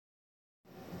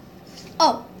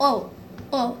Oh.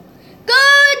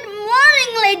 Good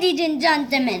morning, ladies and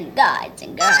gentlemen, guys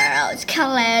and girls.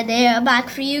 Khaled here, back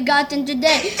for you guys, and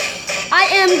today I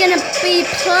am gonna be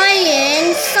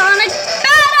playing Sonic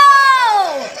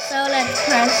Battle! So let's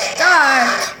press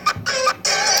start.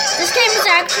 This game is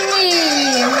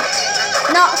actually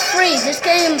not free. This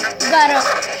game, you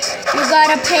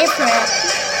gotta pay for it.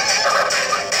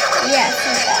 Yes,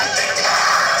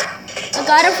 I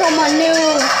got it from a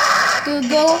new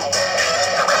Google.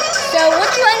 So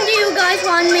which one do you guys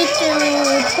want me to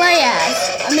play as?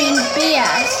 Be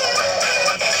as.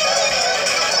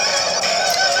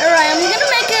 Alright, I'm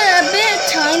gonna make it a bit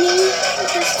tiny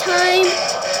this time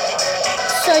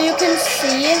so you can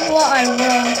see what I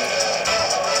wrote.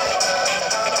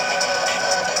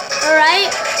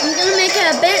 Alright, I'm gonna make it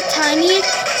a bit tiny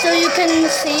so you can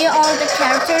see all the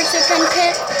characters you can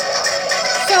pick.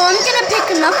 So I'm gonna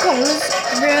pick Knuckles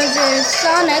versus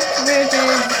Sonic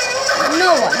versus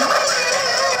no one.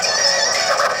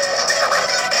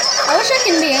 I wish I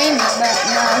can be Amy, but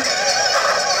no.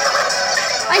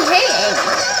 I hate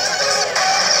Amy.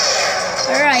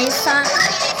 Alright,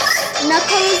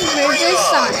 Knuckles versus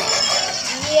Sonic.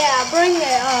 Yeah, bring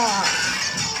it on.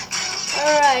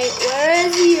 Alright,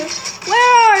 where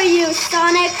are you,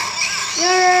 Sonic?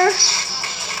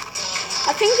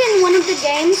 I think in one of the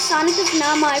games, Sonic is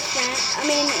not my friend.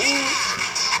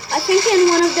 I think in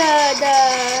one of the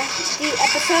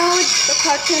episodes, the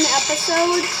cartoon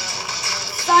episode,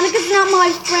 Sonic is not my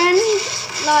friend.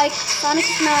 Like, Sonic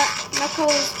is not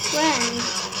Knuckles' friend.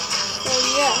 So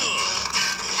yeah.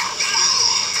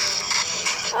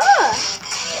 Oh,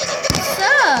 so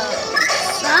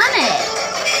Sonic.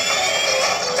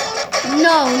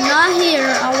 No, not here.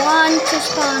 I want to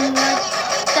spawn right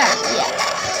there. Yeah.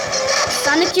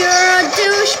 Sonic, you're a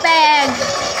douchebag.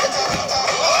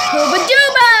 Hooba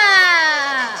dooba!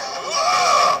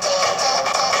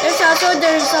 There's also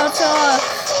a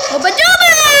hooba dooba!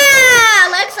 I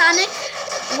like Sonic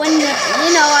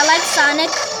I like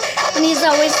Sonic when he's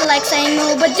always like saying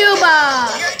hooba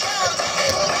dooba.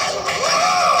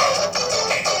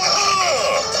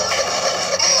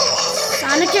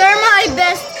 Sonic, you're my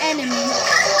best enemy.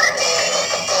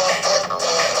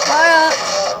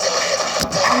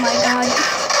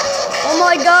 Oh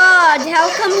my god, how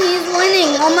come he's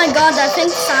winning? Oh my god, I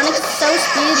think Sonic is so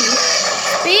speedy.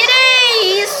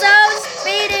 He's so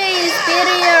speedy,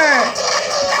 speedier.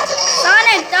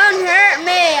 Sonic, don't hurt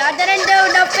me. I didn't do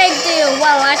no big deal.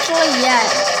 Well, actually, yeah,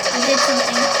 I did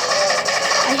something.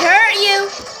 I hurt you.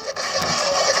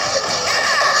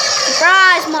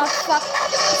 Surprise, motherfucker.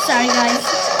 Sorry, guys.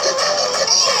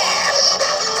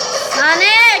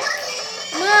 Sonic,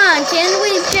 come on, can't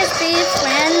we just be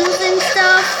friends and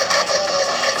stuff?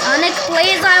 Sonic,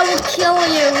 please, I will kill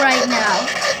you right now.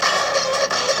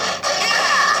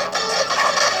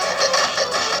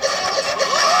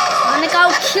 Sonic,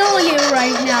 I'll kill you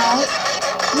right now.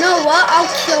 You know what? I'll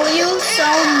kill you so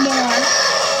more.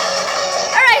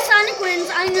 Alright, Sonic wins.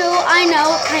 I know.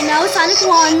 Sonic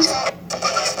won.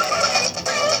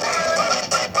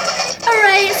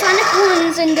 Alright, Sonic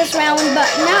wins in this round, but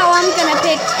now I'm gonna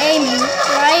pick Amy,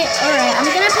 right? Alright, I'm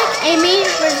gonna pick Amy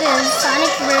versus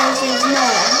Sonic versus no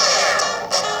one.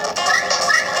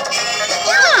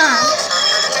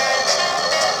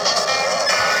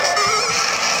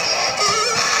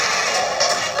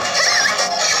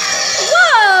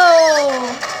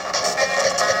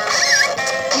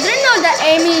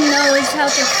 Amy knows how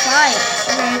to fight.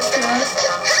 Very cool.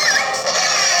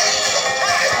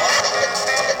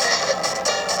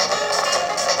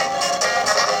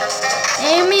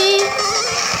 Amy.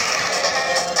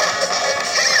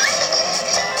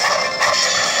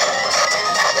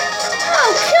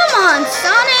 Oh, come on,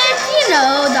 Sonic. You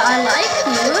know that I like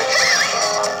you.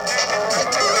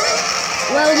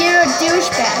 Well, you're a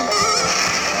douchebag.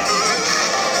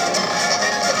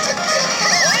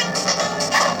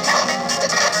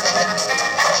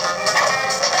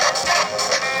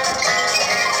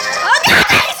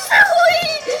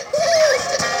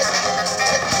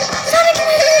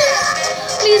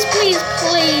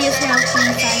 Please help me,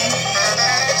 Sonic.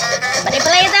 Somebody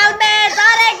please help me!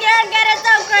 Sonic, you're getting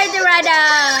so crazy right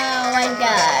now! Oh my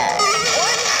god.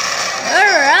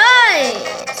 Alright!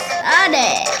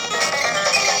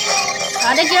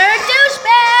 Sonic, you're a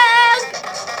douchebag!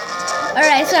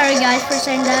 Alright, sorry guys for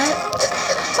saying that.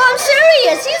 But I'm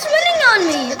serious, he's winning on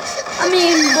me!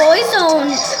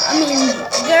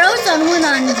 Girls don't win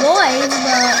on boys,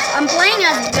 but I'm playing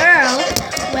as a girl.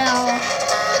 Well,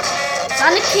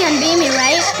 Sonic can't beat me,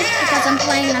 right? Because I'm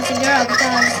playing as a girl,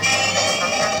 because...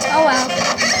 Oh well.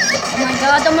 Oh my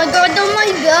god,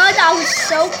 I will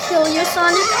so kill you,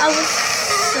 Sonic. I will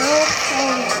so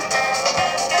cold.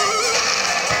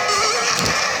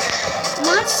 Come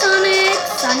on, Sonic.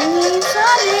 Sonic.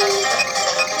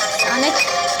 Sonic,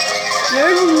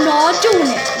 you're not doing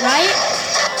it, right?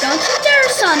 Don't you dare,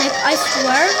 Sonic, I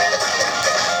swear.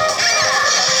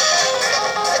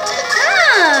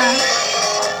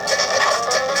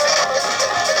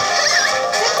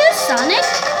 Take this, Sonic.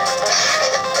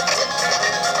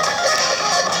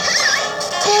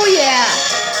 Oh, yeah.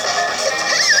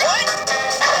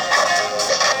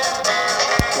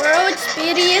 World's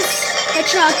speediest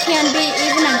hedgehog can be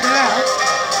even a girl.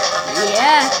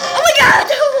 Yeah. Oh my god!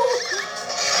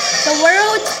 The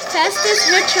world's fastest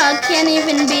hedgehog can't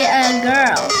even be a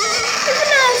girl. Even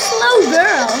a slow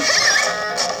girl.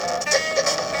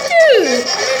 Dude,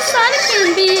 Sonic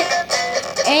can be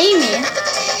Amy.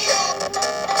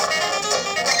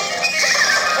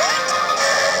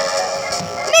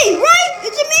 Me, right?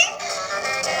 Is it me?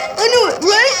 I knew it,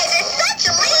 right?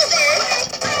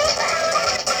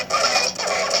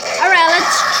 Alright,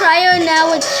 let's try it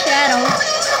now with Shadow.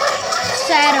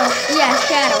 Yeah,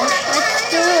 Shadow.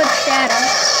 Let's do it with Shadow.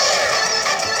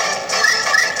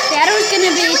 Shadow's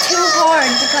gonna be too hard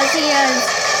because he has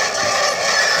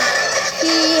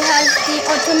the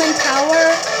ultimate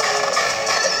power,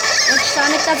 which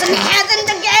Sonic doesn't have in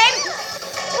the game.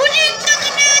 Which he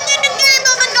doesn't have in the game.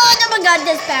 Oh my god,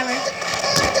 this power.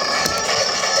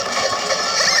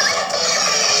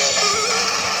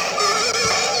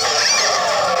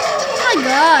 Oh my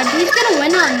god, he's gonna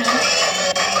win on me.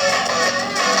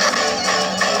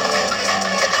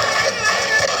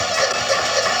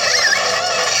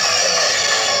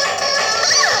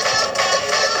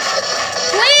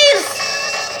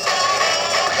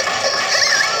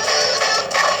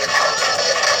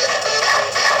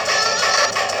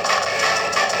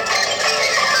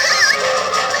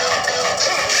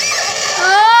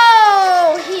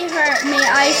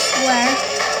 I swear.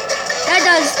 That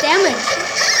does damage.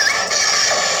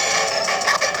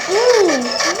 Ooh.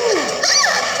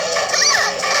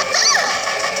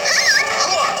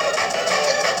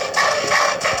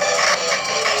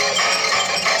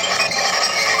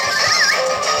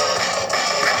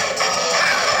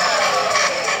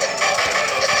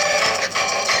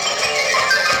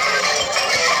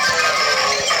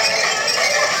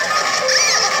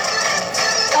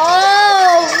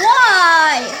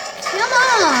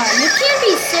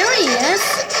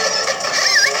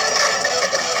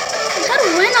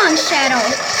 Shadow.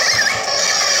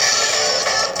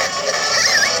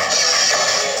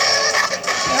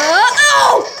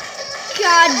 Oh!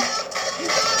 God.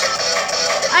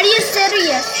 Are you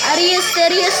serious? Are you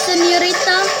serious,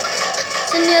 senorita?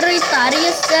 Senorita, are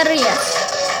you serious?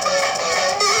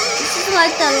 This is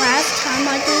like the last time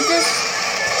I do this.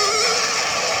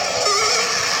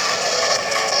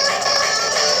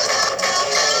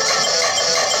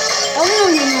 Oh, no,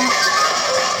 you're not.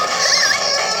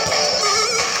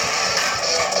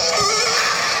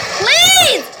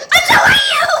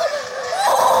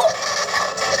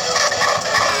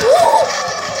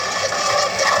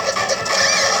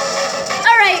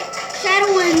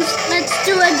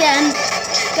 Again,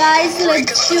 guys,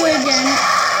 let's do it again.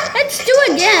 Let's do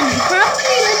it again.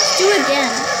 Probably let's do it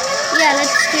again. Yeah,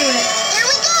 let's do it. Here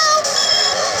we go.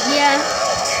 Yeah.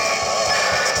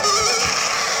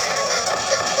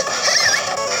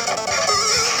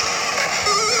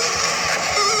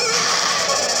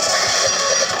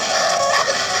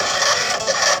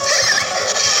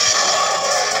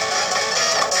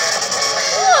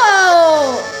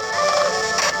 Whoa!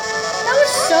 That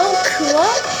was so cool.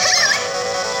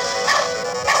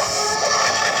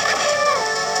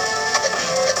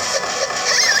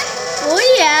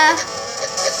 Yeah.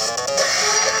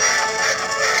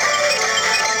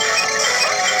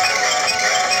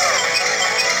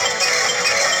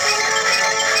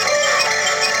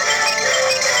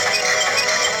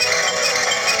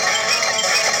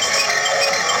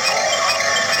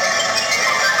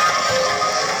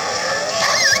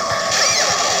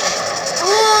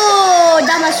 Oh,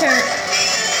 that must hurt.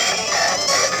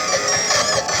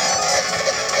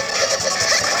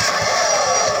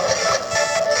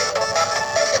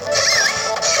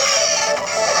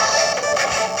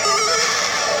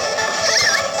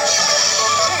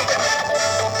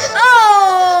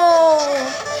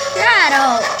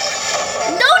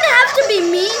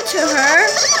 To her.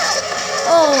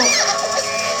 Oh.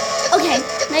 Okay.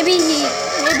 Maybe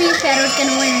Shadow's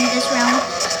gonna win in this round.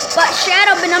 But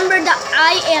Shadow, remember that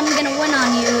I am gonna win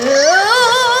on you.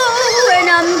 And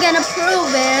I'm gonna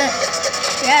prove it.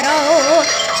 Shadow.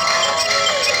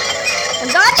 Oh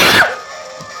God, no!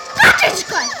 God, Jesus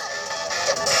Christ!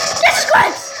 Jesus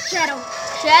Christ! Shadow.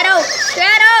 Shadow.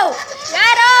 Shadow.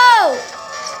 Shadow!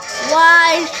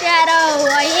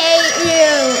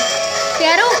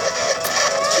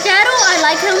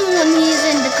 him when he's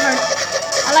in the cart.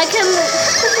 I like him.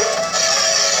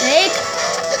 Take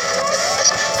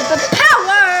the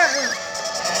power.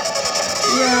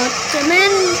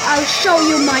 Ultimate. I'll show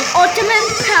you my ultimate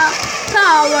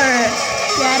power.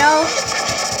 Shadow.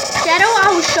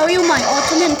 I'll show you my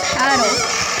ultimate power.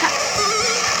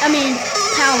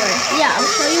 Yeah, I'll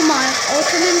show you my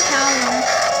ultimate power.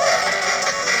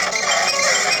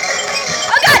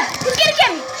 Oh God! Who's gonna get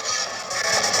me?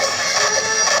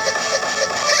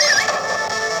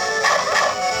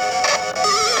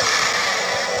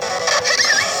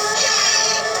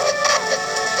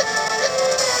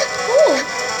 Ooh,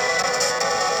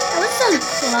 that was so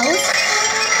close.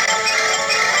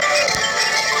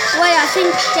 Wait, I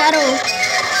think Shadow.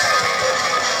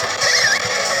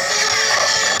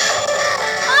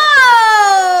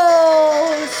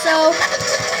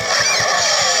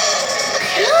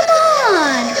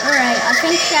 I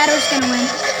think Shadow's gonna win.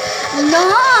 No,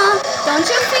 don't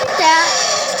you think that?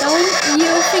 Don't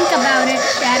you think about it,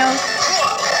 Shadow.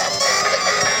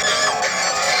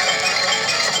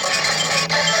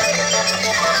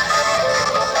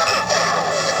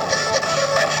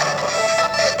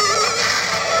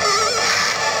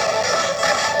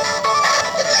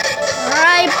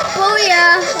 Alright,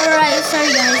 booyah. Alright,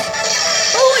 sorry guys.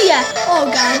 Booyah. Oh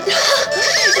God.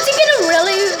 Is he gonna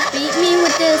really beat me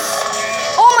with this?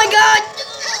 Oh my God.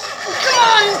 Come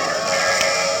on!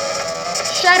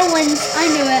 Shadow wins. I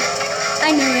knew it.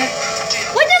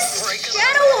 Why does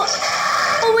Shadow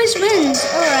always wins?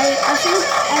 Alright, I think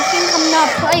I'm not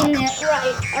playing it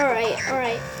right.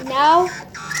 Alright. Now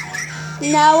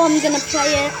I'm gonna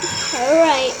play it.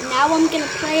 Alright, now I'm gonna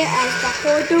play it as the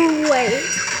harder way.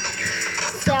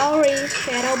 Sorry,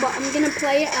 Shadow, but I'm gonna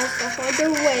play it as the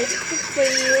harder way for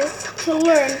you to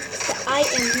learn that I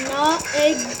am not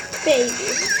a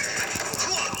baby.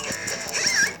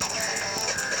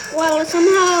 Well,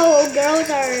 somehow girls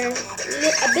are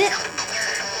a bit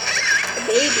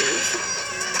babies.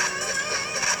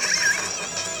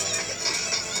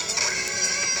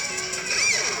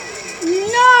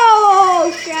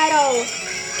 No, Shadow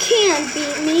can't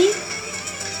beat me.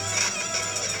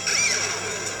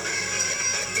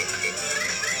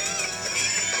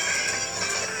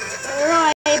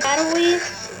 Alright, battery.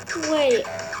 Wait,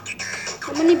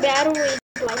 how many batteries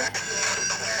left?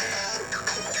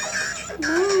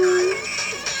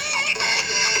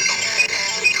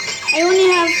 I only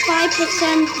have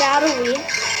 5% battery.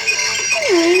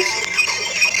 Anyways.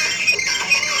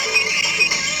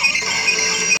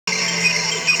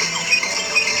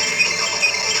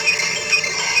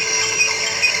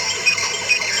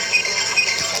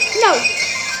 No.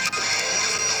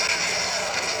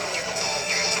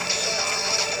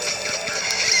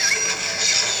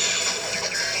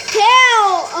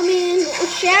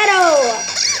 Shadow.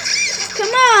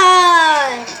 Come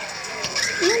on.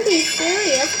 You can't be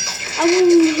serious. I'm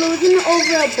losing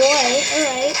over a boy.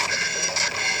 Alright.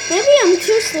 Maybe I'm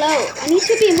too slow. I need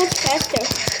to be much faster.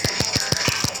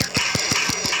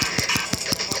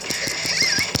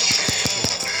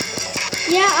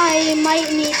 Yeah, I might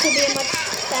need to be much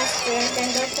faster than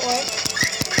before.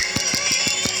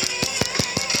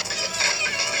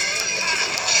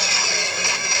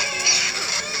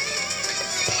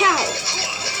 Pow!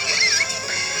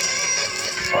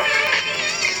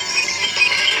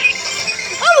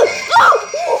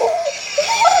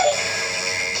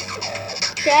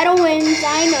 Shadow wins,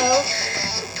 I know.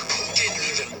 Didn't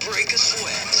even break a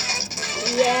sweat.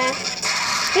 Yeah.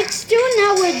 Let's do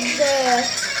now with the...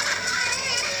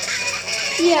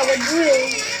 Yeah, with Drew.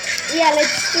 Yeah,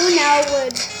 let's do now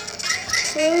with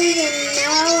Drew, and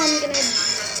now I'm gonna...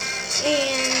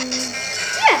 And...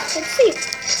 Yeah, let's see.